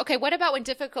 Okay, what about when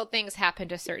difficult things happen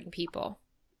to certain people?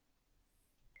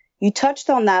 You touched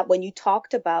on that when you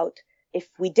talked about if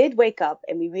we did wake up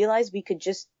and we realized we could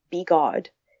just be God,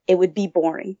 it would be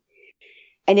boring.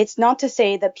 And it's not to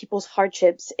say that people's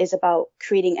hardships is about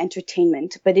creating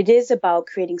entertainment, but it is about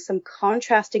creating some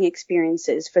contrasting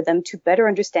experiences for them to better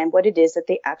understand what it is that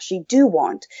they actually do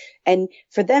want. And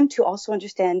for them to also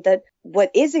understand that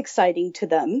what is exciting to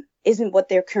them isn't what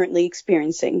they're currently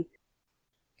experiencing.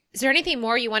 Is there anything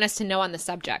more you want us to know on the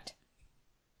subject?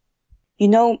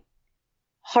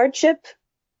 Hardship,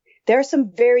 there are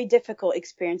some very difficult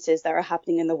experiences that are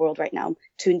happening in the world right now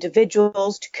to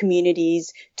individuals, to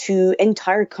communities, to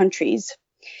entire countries.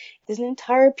 There's an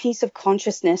entire piece of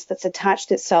consciousness that's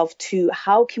attached itself to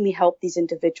how can we help these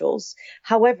individuals.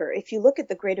 However, if you look at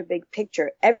the greater big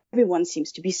picture, everyone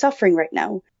seems to be suffering right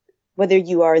now. Whether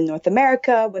you are in North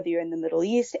America, whether you're in the Middle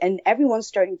East, and everyone's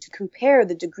starting to compare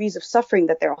the degrees of suffering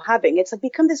that they're all having. It's like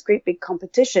become this great big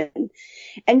competition.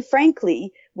 And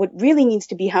frankly, what really needs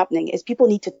to be happening is people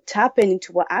need to tap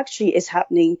into what actually is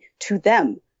happening to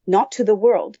them, not to the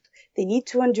world. They need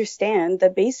to understand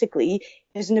that basically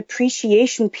there's an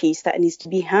appreciation piece that needs to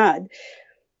be had.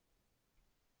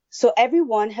 So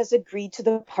everyone has agreed to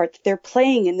the part that they're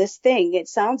playing in this thing. It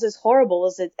sounds as horrible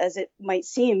as it might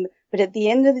seem, but at the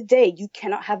end of the day, you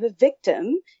cannot have a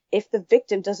victim if the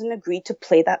victim doesn't agree to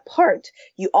play that part.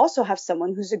 You also have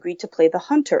someone who's agreed to play the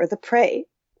hunter or the prey.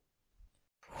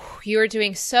 You are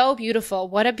doing so beautiful.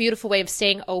 What a beautiful way of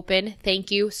staying open.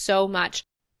 Thank you so much.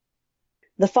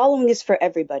 The following is for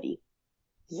everybody.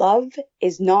 Love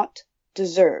is not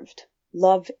deserved.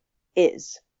 Love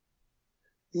is.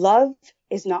 Love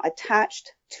is not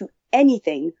attached to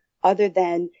anything other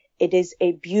than it is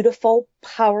a beautiful,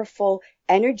 powerful,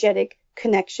 energetic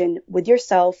connection with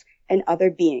yourself and other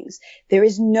beings. There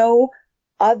is no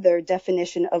other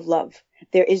definition of love.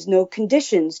 There is no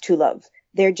conditions to love.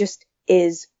 There just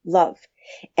is love.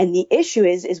 And the issue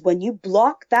is when you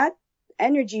block that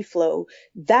energy flow,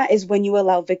 that is when you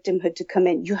allow victimhood to come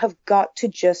in. You have got to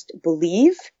just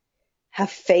believe, have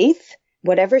faith,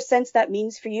 whatever sense that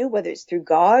means for you, whether it's through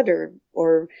God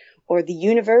or the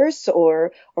universe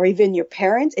or even your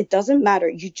parents, it doesn't matter.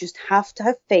 You just have to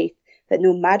have faith that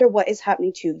no matter what is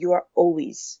happening to you, you are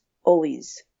always,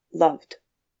 always loved.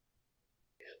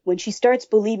 When she starts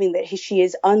believing that she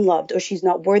is unloved or she's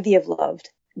not worthy of love,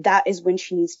 that is when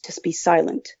she needs to be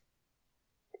silent.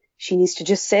 She needs to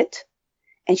just sit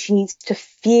and she needs to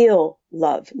feel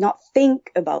love, not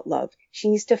think about love. She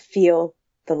needs to feel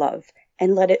the love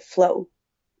and let it flow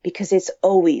because it's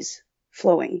always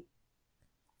flowing.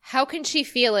 How can she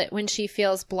feel it when she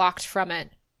feels blocked from it?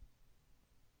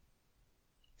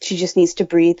 She just needs to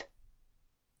breathe.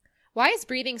 Why is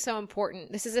breathing so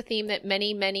important? This is a theme that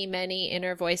many, many, many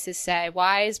inner voices say.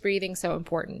 Why is breathing so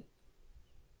important?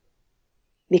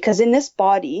 Because in this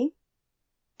body,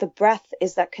 the breath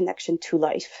is that connection to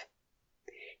life.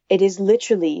 It is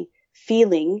literally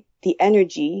feeling the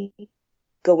energy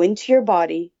go into your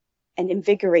body and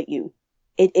invigorate you.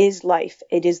 It is life.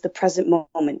 It is the present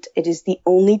moment. It is the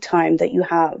only time that you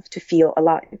have to feel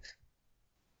alive.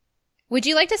 Would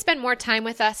you like to spend more time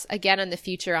with us again in the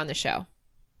future on the show?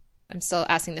 I'm still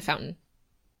asking the fountain.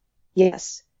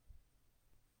 Yes.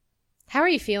 How are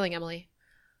you feeling, Emily?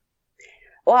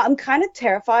 Well, I'm kind of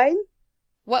terrified.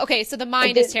 Well, okay, so the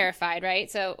mind is terrified, right?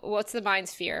 So what's the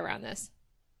mind's fear around this?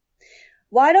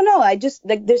 Well, I don't know. I just,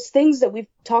 like, there's things that we've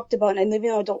talked about, and even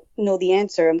though I don't know the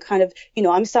answer, I'm kind of,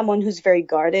 I'm someone who's very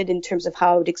guarded in terms of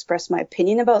how I would express my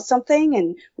opinion about something.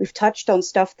 And we've touched on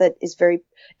stuff that is very,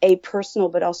 personal,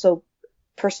 but also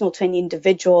personal to any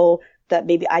individual that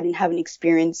maybe I didn't have an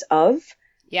experience of.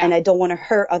 Yeah. And I don't want to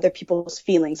hurt other people's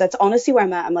feelings. That's honestly where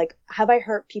I'm at. I'm like, have I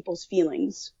hurt people's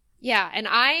feelings? Yeah. And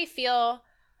I feel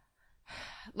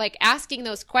like asking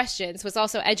those questions was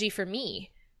also edgy for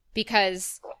me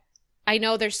because I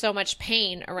know there's so much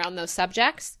pain around those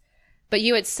subjects, but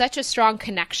you had such a strong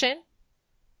connection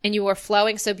and you were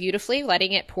flowing so beautifully,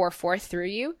 letting it pour forth through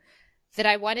you, that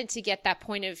I wanted to get that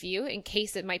point of view in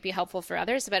case it might be helpful for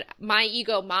others. But my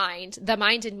ego mind, the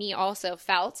mind in me also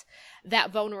felt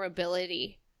that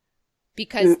vulnerability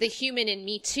because the human in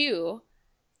me too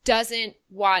doesn't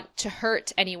want to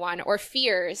hurt anyone or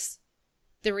fears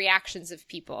the reactions of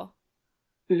people.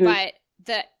 Mm-hmm. But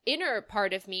the inner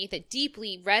part of me that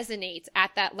deeply resonates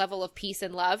at that level of peace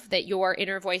and love that your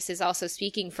inner voice is also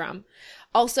speaking from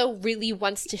also really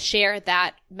wants to share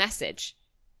that message,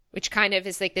 which kind of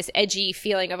is like this edgy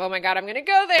feeling of, oh my God, I'm going to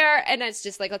go there. And it's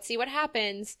just like, let's see what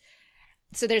happens.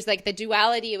 So there's like the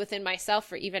duality within myself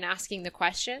for even asking the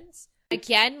questions.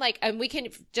 Again, like, we can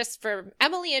just, for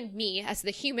Emily and me as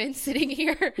the human sitting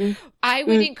here, I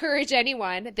would encourage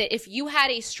anyone that if you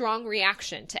had a strong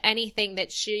reaction to anything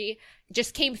that she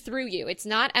just came through you, it's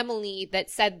not Emily that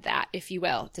said that, if you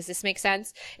will. Does this make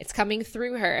sense? It's coming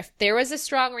through her. If there was a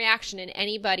strong reaction in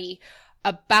anybody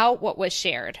about what was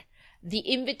shared, the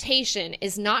invitation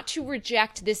is not to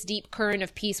reject this deep current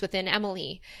of peace within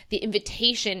Emily. The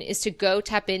invitation is to go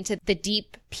tap into the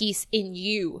deep peace in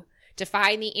you, to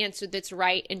find the answer that's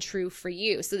right and true for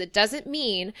you. So that doesn't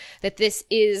mean that this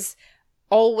is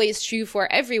always true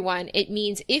for everyone. It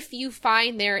means if you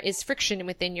find there is friction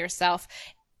within yourself,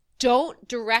 don't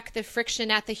direct the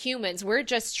friction at the humans. We're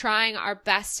just trying our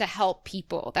best to help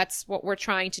people. That's what we're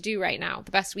trying to do right now, the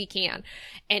best we can.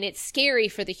 And it's scary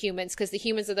for the humans because the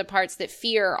humans are the parts that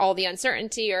fear all the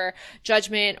uncertainty or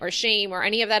judgment or shame or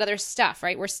any of that other stuff,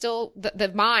 right? We're still,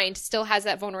 the mind still has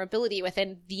that vulnerability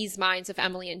within these minds of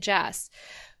Emily and Jess.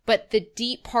 But the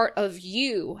deep part of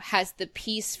you has the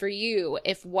peace for you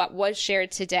if what was shared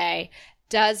today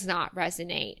does not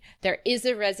resonate. There is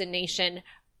a resonation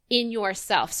in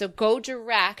yourself. So go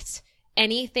direct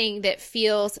anything that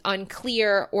feels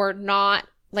unclear or not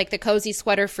like the cozy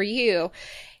sweater for you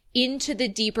into the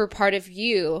deeper part of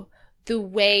you the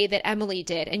way that Emily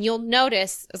did. And you'll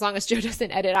notice, as long as Joe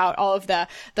doesn't edit out all of the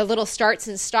little starts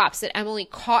and stops, that Emily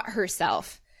caught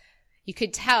herself. You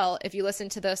could tell if you listen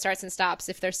to those starts and stops,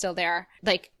 if they're still there,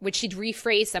 like when she'd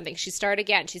rephrase something, she'd start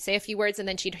again, she'd say a few words and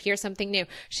then she'd hear something new.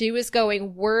 She was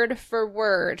going word for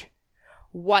word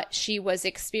what she was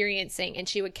experiencing, and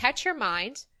she would catch her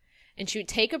mind and she would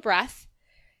take a breath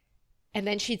and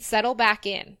then she'd settle back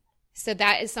in. So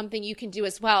that is something you can do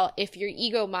as well if your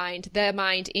ego mind, the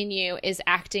mind in you, is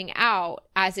acting out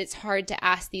as it's hard to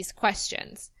ask these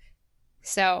questions.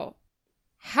 So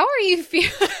how are you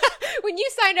feeling when you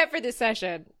signed up for this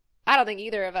session? I don't think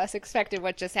either of us expected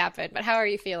what just happened, but how are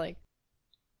you feeling?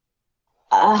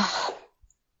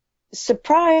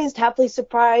 Surprised, happily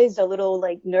surprised, a little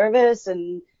like nervous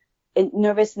and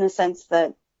nervous in the sense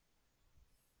that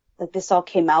this all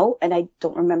came out and I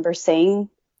don't remember saying.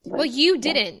 Well, you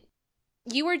didn't.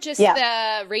 You were just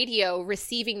the radio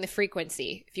receiving the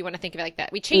frequency, if you want to think of it like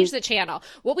that. We changed the channel.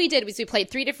 What we did was we played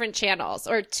 3 different channels,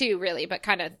 or 2 really, but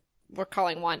kind of we're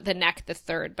calling one the neck the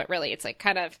third, but really it's like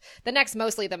kind of the neck's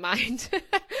mostly the mind,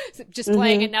 just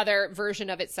playing another version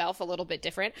of itself, a little bit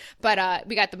different. But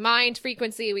we got the mind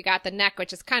frequency, we got the neck,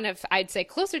 which is kind of, I'd say,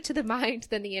 closer to the mind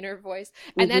than the inner voice,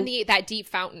 and then that deep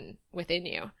fountain within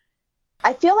you.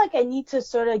 I feel like I need to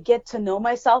sort of get to know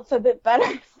myself a bit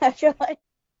better. I feel like,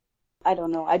 I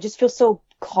don't know, I just feel so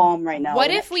calm right now. What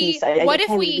if we,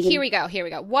 here we go.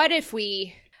 What if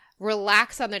we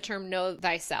relax on the term know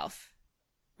thyself?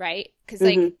 Right? Because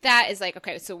like that is like,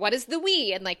 okay, so what is the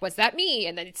we? And like, what's that me?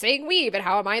 And then it's saying we, but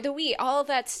how am I the we? All of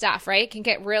that stuff, right? Can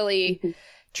get really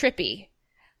trippy.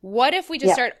 What if we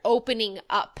just start opening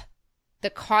up the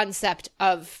concept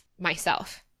of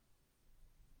myself?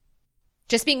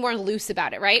 Just being more loose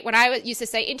about it, right? When I used to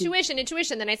say intuition,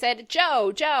 then I said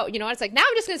Joe, you know, it's like, now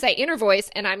I'm just going to say inner voice,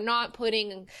 and I'm not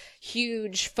putting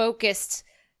huge focused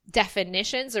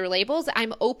definitions or labels.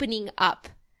 I'm opening up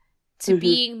to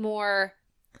being more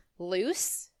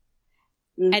loose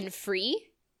and free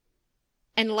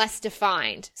and less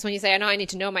defined. So when you say, I know I need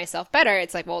to know myself better,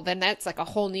 it's like, well, then that's like a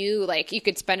whole new, like you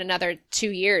could spend another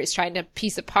 2 years trying to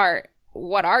piece apart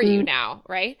what are you now,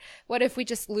 right? What if we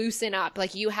just loosen up?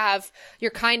 Like you're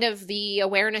kind of the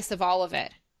awareness of all of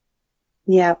it.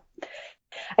 Yeah.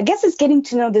 I guess it's getting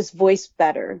to know this voice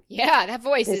better. Yeah, that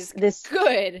voice is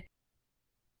good.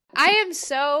 I am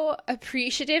so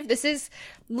appreciative. This is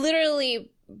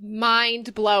literally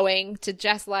mind-blowing to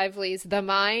Jess Lively's The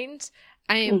Mind.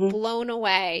 I am blown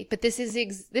away. But this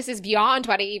is beyond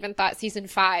what I even thought season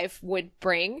 5 would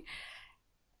bring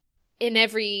in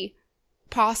every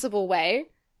possible way.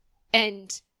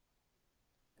 And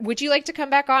would you like to come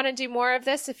back on and do more of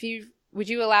this? Would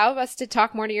you allow us to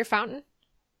talk more to your fountain?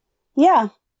 Yeah.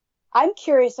 I'm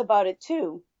curious about it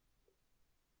too.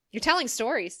 You're telling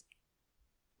stories.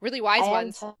 Really wise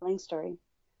ones. I am telling story.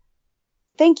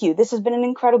 Thank you. This has been an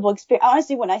incredible experience.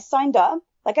 Honestly, when I signed up,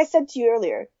 like I said to you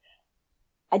earlier,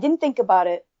 I didn't think about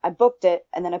it. I booked it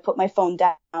and then I put my phone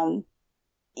down.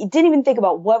 I didn't even think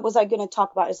about what was I going to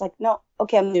talk about. It's like, no,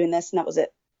 okay, I'm doing this. And that was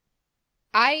it.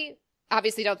 I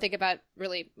obviously don't think about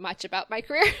really much about my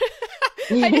career.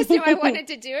 I just knew I wanted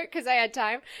to do it because I had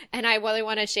time, and I really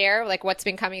want to share like what's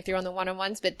been coming through on the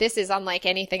one-on-ones, but this is unlike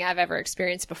anything I've ever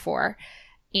experienced before.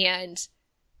 And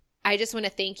I just want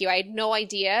to thank you. I had no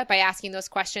idea by asking those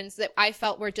questions that I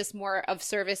felt were just more of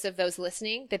service of those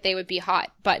listening, that they would be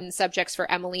hot button subjects for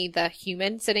Emily, the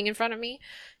human sitting in front of me.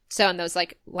 So in those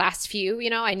like last few,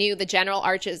 I knew the general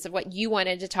arches of what you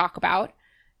wanted to talk about,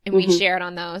 and we shared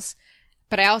on those.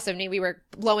 But I also knew we were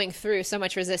blowing through so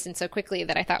much resistance so quickly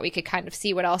that I thought we could kind of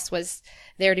see what else was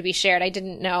there to be shared. I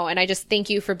didn't know. And I just thank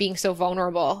you for being so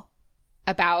vulnerable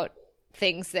about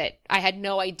things that I had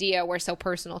no idea were so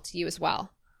personal to you as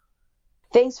well.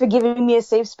 Thanks for giving me a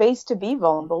safe space to be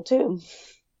vulnerable too.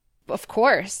 Of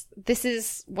course. This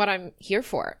is what I'm here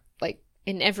for. Like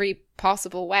in every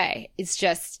possible way. It's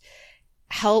just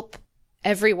help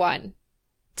everyone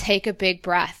take a big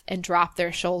breath and drop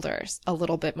their shoulders a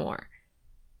little bit more.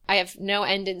 I have no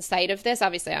end in sight of this.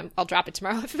 Obviously, I'll drop it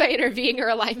tomorrow if my inner being or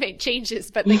alignment changes.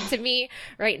 But like to me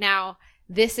right now,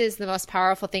 this is the most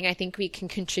powerful thing I think we can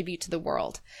contribute to the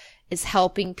world, is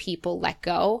helping people let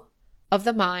go of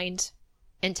the mind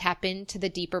and tap into the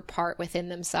deeper part within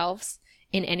themselves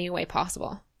in any way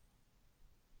possible.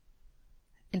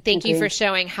 And thank you for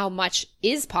showing how much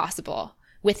is possible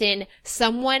within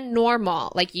someone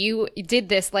normal. Like you did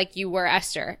this like you were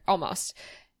Esther almost.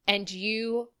 And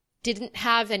you didn't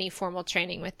have any formal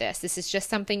training with this. This is just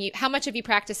something how much have you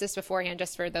practiced this beforehand,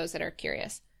 just for those that are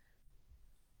curious?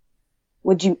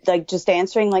 Would you like just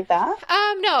answering like that?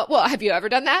 No. Well, have you ever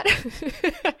done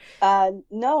that?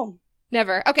 No.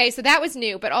 Never. Okay. So that was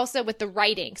new, but also with the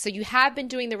writing. So you have been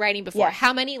doing the writing before. Yeah.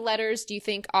 How many letters do you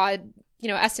think odd,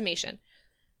 estimation?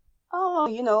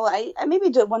 Oh, I maybe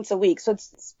do it once a week. So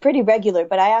it's pretty regular,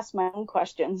 but I ask my own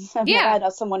questions. I've never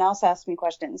had someone else ask me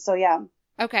questions. So yeah.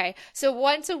 Okay. So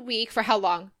once a week for how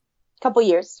long? Couple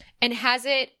years. And has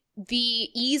it, the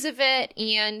ease of it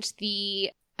and the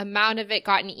amount of it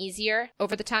gotten easier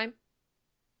over the time?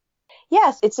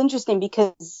 Yes. It's interesting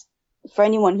because for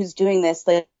anyone who's doing this,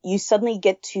 like you suddenly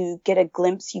get to get a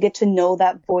glimpse. You get to know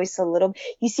that voice a little.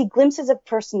 You see glimpses of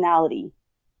personality.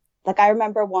 Like I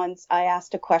remember once I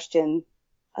asked a question.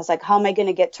 I was like, how am I going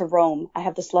to get to Rome? I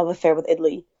have this love affair with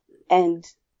Italy. And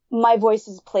my voice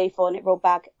is playful, and it wrote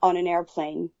back, on an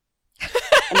airplane.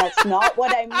 And that's not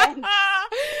what I meant.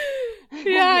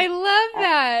 Yeah, I love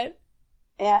that.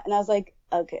 Yeah, and I was like,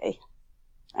 okay,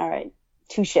 all right,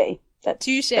 touche.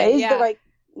 Touche, that is yeah. the right,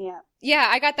 yeah. Yeah,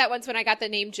 I got that once when I got the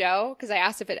name Joe, because I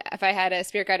asked if I had a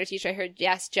spirit guide or teacher. I heard,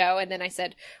 yes, Joe. And then I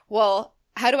said, well,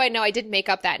 how do I know I didn't make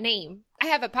up that name? I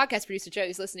have a podcast producer, Joe,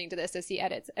 who's listening to this as he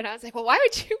edits. And I was like, well, why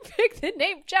would you pick the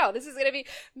name Joe? This is going to be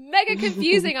mega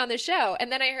confusing on the show.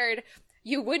 And then I heard,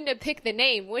 you wouldn't have picked the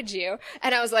name, would you?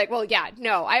 And I was like, well, yeah,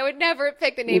 no, I would never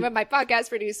pick the name of my podcast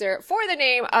producer for the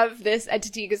name of this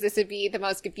entity, because this would be the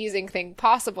most confusing thing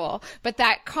possible. But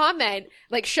that comment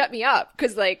like shut me up,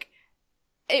 because like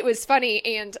it was funny.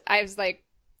 And I was like,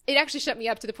 it actually shut me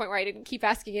up to the point where I didn't keep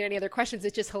asking it any other questions.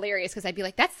 It's just hilarious, because I'd be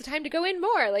like, that's the time to go in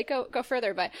more, like go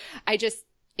further. But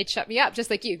it shut me up, just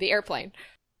like you, the airplane.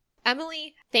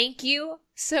 Emily, thank you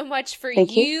so much for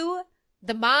you,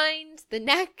 the mind, the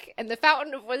neck, and the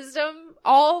fountain of wisdom,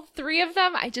 all three of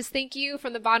them. I just thank you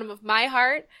from the bottom of my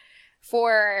heart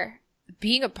for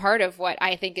being a part of what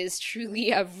I think is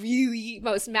truly a really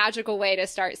most magical way to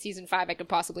start season 5 I could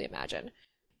possibly imagine.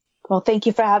 Well, thank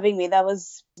you for having me. That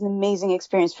was an amazing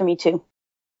experience for me too.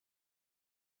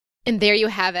 And there you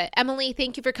have it. Emily,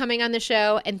 thank you for coming on the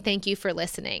show, and thank you for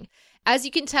listening. As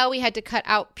you can tell, we had to cut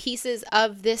out pieces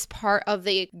of this part of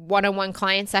the one-on-one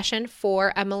client session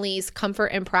for Emily's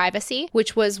comfort and privacy,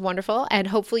 which was wonderful. And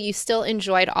hopefully you still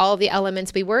enjoyed all of the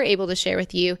elements we were able to share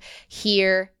with you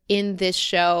here in this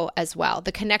show as well.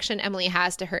 The connection Emily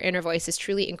has to her inner voice is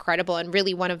truly incredible, and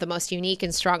really one of the most unique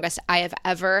and strongest I have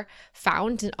ever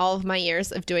found in all of my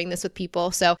years of doing this with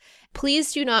people. So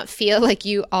please do not feel like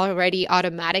you already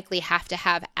automatically have to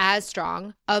have as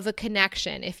strong of a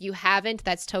connection. If you haven't,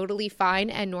 that's totally fine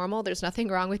and normal. There's nothing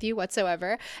wrong with you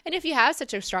whatsoever. And if you have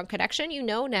such a strong connection, you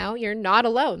know now you're not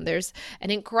alone. There's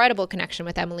an incredible connection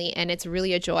with Emily, and it's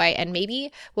really a joy. And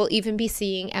maybe we'll even be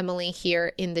seeing Emily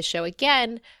here in the show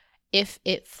again, if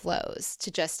it flows, to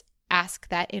just ask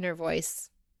that inner voice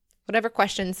whatever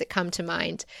questions that come to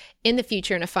mind in the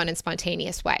future in a fun and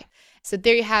spontaneous way. So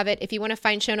there you have it. If you want to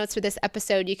find show notes for this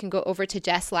episode, you can go over to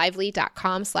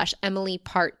jesslively.com/Emily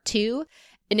Part 2.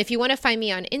 And if you want to find me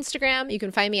on Instagram, you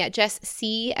can find me at Jess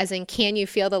C, as in Can You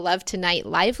Feel the Love Tonight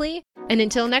Lively. And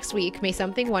until next week, may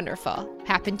something wonderful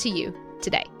happen to you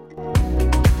today.